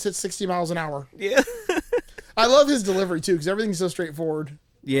ambulance hit 60 miles an hour. Yeah. I love his delivery, too, because everything's so straightforward.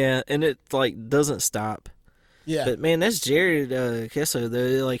 Yeah, and it, doesn't stop. Yeah. But, man, that's Jared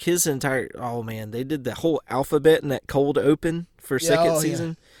Kesso. His entire... Oh, man, they did the whole alphabet in that cold open for second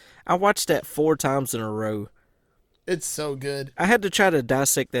season. Yeah. I watched that 4 times in a row. It's so good. I had to try to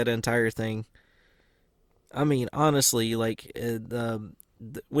dissect that entire thing. I mean, honestly, when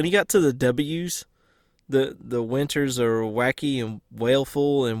he got to the W's, the winters are wacky and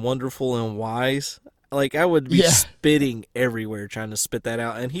wailful and wonderful and wise. Like, I would be spitting everywhere trying to spit that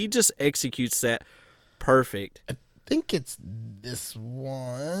out, and he just executes that perfect. I think it's this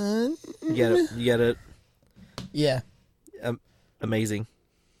one. You got it. Yeah. Amazing.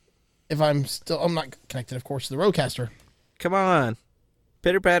 If I'm not connected, of course, to the Rodecaster. Come on.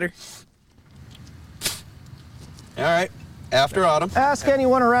 Pitter patter. All right. After autumn. Ask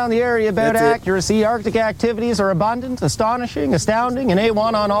anyone around the area about accuracy. Arctic activities are abundant, astonishing, astounding, and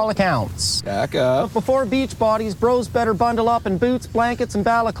A1 on all accounts. Back up. But before beach bodies, bros better bundle up in boots, blankets, and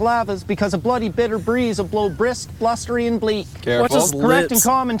balaclavas because a bloody bitter breeze will blow brisk, blustery, and bleak. Careful. Correct and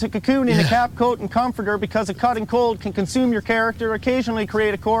common to cocoon in a cap, coat, and comforter because a cutting cold can consume your character, occasionally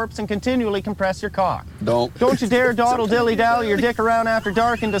create a corpse, and continually compress your cock. Don't you dare dawdle dilly-dally your dick around after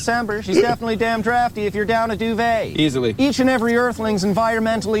dark in December. She's definitely damn drafty if you're down a duvet. Easily. Each and every earthling's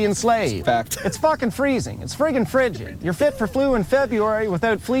environmentally enslaved. Fact. It's fucking freezing. It's friggin' frigid. You're fit for flu in February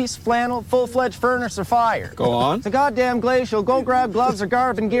without fleece, flannel, full-fledged furnace, or fire. Go on. It's a goddamn glacial. Go grab gloves or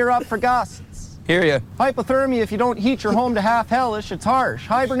garb and gear up for gusts. Hear ya. Hypothermia if you don't heat your home to half hellish. It's harsh.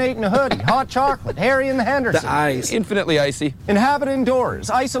 Hibernate in a hoodie. Hot chocolate. Harry and the Henderson. The ice. Infinitely icy. Inhabit indoors.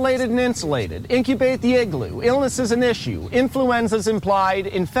 Isolated and insulated. Incubate the igloo. Illness is an issue. Influenza's implied.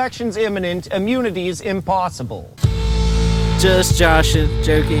 Infections imminent. Immunity's impossible. Just joshing,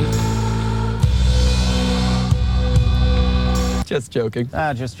 joking. Just joking.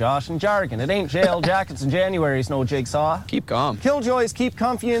 Just Josh and jargon. It ain't jail jackets in January's no jigsaw. Keep calm. Killjoys keep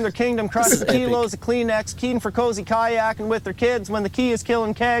comfy in their kingdom, crushing kilos of Kleenex, keen for cozy kayaking with their kids when the key is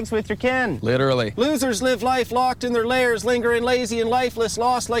killing kegs with your kin. Literally. Losers live life locked in their lairs, lingering lazy and lifeless,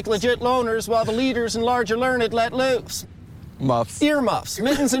 lost like legit loners, while the leaders and larger learned let loose. Muffs. Earmuffs,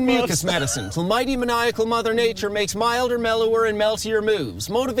 mittens, and mucus medicine, till mighty maniacal Mother Nature makes milder, mellower, and meltier moves.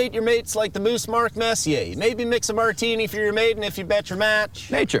 Motivate your mates like the moose Mark Messier. Maybe mix a martini for your maiden if you bet your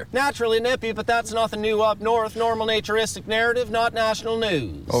match. Nature. Naturally nippy, but that's nothing new up north. Normal naturistic narrative, not national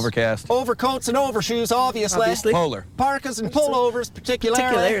news. Overcast. Overcoats and overshoes, obviously. Polar. Parkas and pullovers,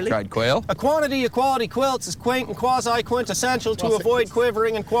 particularly. Tried quail. A quantity of quality quilts is quaint and quasi-quintessential to avoid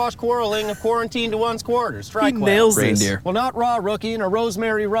quivering and quash quarreling of quarantine to one's quarters. Try quail. Nails this. Reindeer. Well, not raw rookie and a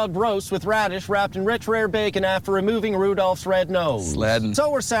rosemary rubbed roast with radish wrapped in rich rare bacon after removing Rudolph's red nose. Sledding.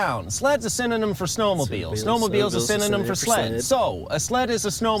 So are sounds. Sled's a synonym for snowmobile. Snowmobile's a synonym for sled. So, a sled is a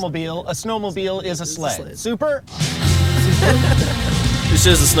snowmobile is a sled. Super? It's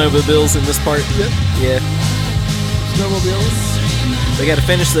just the snowmobiles in this part. Yep. Yeah. Snowmobiles. They got to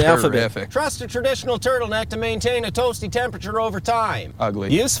finish the alphabet. Terrific. Trust a traditional turtleneck to maintain a toasty temperature over time.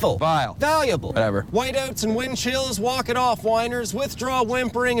 Ugly. Useful. Vile. Valuable. Whatever. Whiteouts and wind chills, walk it off, whiners. Withdraw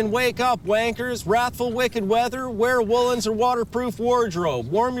whimpering and wake up, wankers. Wrathful, wicked weather, wear woolens or waterproof wardrobe.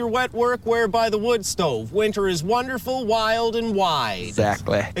 Warm your wet work, wear by the wood stove. Winter is wonderful, wild, and wide.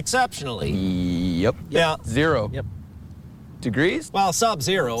 Exactly. Exceptionally. Yep. Yeah. 0. Yep. Degrees? Well,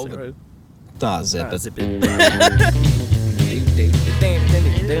 sub-zero. Zero. Zip it. Zip it.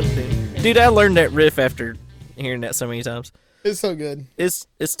 Dude, I learned that riff after hearing that so many times. It's so good. It's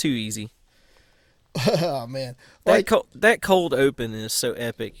too easy. Oh man, That cold open is so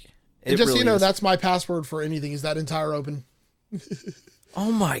epic. And just really so you know, that's my password for anything is that entire open.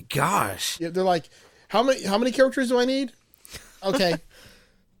 Oh my gosh. Yeah, they're like, how many characters do I need? Okay.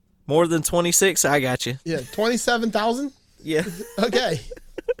 More than 26? I got you. Yeah, 27,000? Yeah. Okay.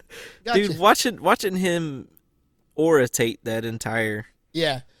 Gotcha. Dude, watching him oratate that entire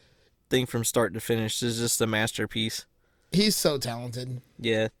thing from start to finish is just a masterpiece. He's so talented.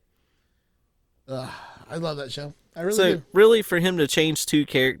 Yeah. I love that show. I really do. Really, for him to change two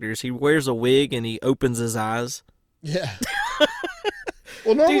characters, he wears a wig and he opens his eyes. Yeah.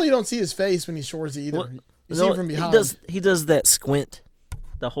 Well, normally you don't see his face when he shores either. Well, you see him from behind. He does that squint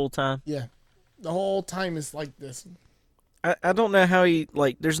the whole time. Yeah. The whole time is like this. I don't know how he,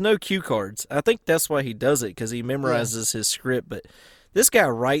 there's no cue cards. I think that's why he does it, because he memorizes his script. But this guy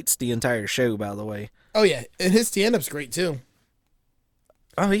writes the entire show, by the way. Oh, yeah. And his stand-up's great, too.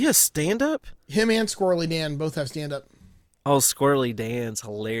 Oh, he has stand-up? Him and Squirrely Dan both have stand-up. Oh, Squirrely Dan's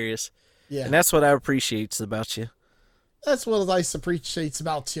hilarious. Yeah. And that's what I appreciate about you. That's what Ice appreciates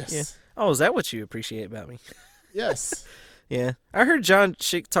about you. Yeah. Oh, is that what you appreciate about me? Yes. Yeah. I heard John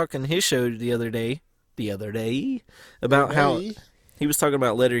Schick talking his show the other day, about how he was talking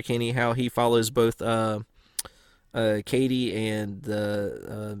about Letterkenny, how he follows both Katie and Katie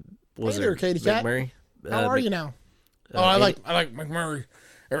Cat? McMurray. How are you now? I like McMurray.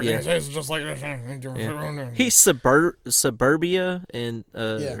 Everything says just like this. Yeah. He's suburbia and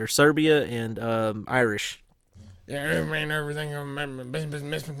or Serbia and Irish. Yeah, man, everything.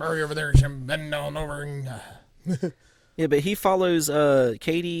 Miss McMurray over there, she's bending on over. And, yeah, but he follows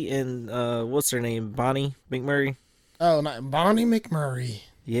Katie and what's her name, Bonnie McMurray. Oh, not Bonnie McMurray.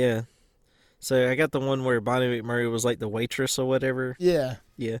 Yeah. So I got the one where Bonnie McMurray was like the waitress or whatever. Yeah.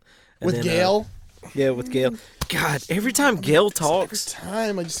 Yeah. And with then, Gail. Yeah, with Gail. God, every time Gail talks, every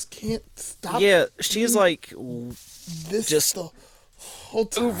time I just can't stop. Yeah, she's like this just the whole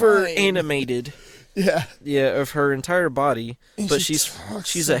time. Over animated. Yeah. Yeah, of her entire body. And but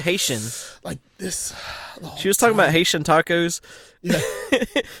she's a Haitian. Like this. She was talking about Haitian tacos. Yeah.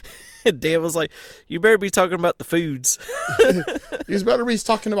 Dan was like, you better be talking about the foods. You better be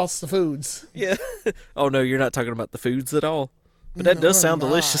talking about the foods. Yeah. Oh, no, you're not talking about the foods at all. But that does sound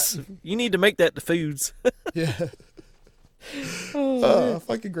delicious. You need to make that the foods. Yeah.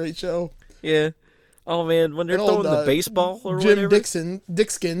 Fucking great show. Yeah. Oh man, when they're throwing the baseball or Jim whatever.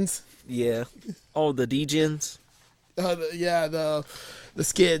 Dickskins. Yeah. Oh, the D-Gens. The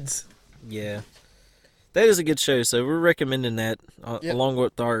Skids. Yeah. That is a good show, so we're recommending that along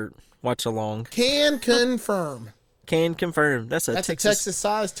with our watch along. Can confirm. Can confirm. That's a Texas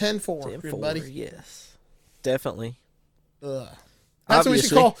size 10-4, buddy. Yes. Definitely. That's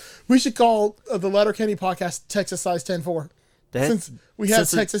obviously what we should call the Letterkenny podcast Texas size 10-4. Since we have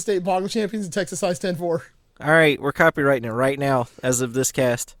Texas State Boggle Champions and Texas size 10-4. All right, we're copywriting it right now as of this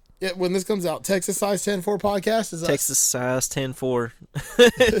cast. Yeah, when this comes out, Texas size 10-4 podcast is Texas size 10-4.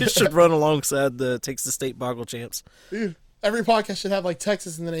 It should run alongside the Texas State Boggle Champs. Dude, every podcast should have like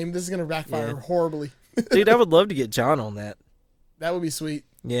Texas in the name. This is gonna backfire horribly. Dude, I would love to get John on that. That would be sweet.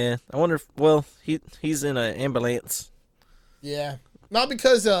 Yeah, I wonder if he's in an ambulance. Yeah, not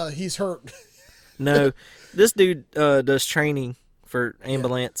because he's hurt. No, this dude does training for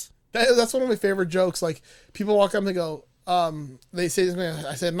ambulance. Yeah. That's one of my favorite jokes. Like people walk up and go, they say this, man.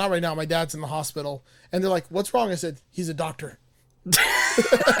 I said, not right now. My dad's in the hospital, and they're like, "What's wrong?" I said, "He's a doctor."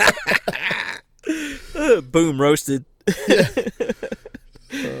 Boom, roasted. Yeah.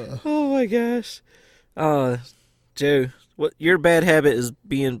 Oh my gosh. Joe, what your bad habit is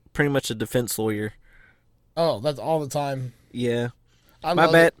being pretty much a defense lawyer. Oh, that's all the time. Yeah.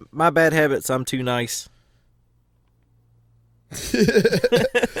 My bad habits, I'm too nice.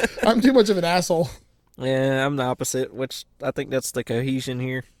 I'm too much of an asshole. Yeah, I'm the opposite, which I think that's the cohesion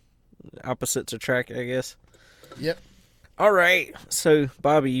here. Opposites attract, I guess. Yep. All right. So,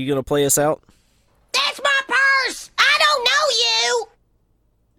 Bobby, you going to play us out?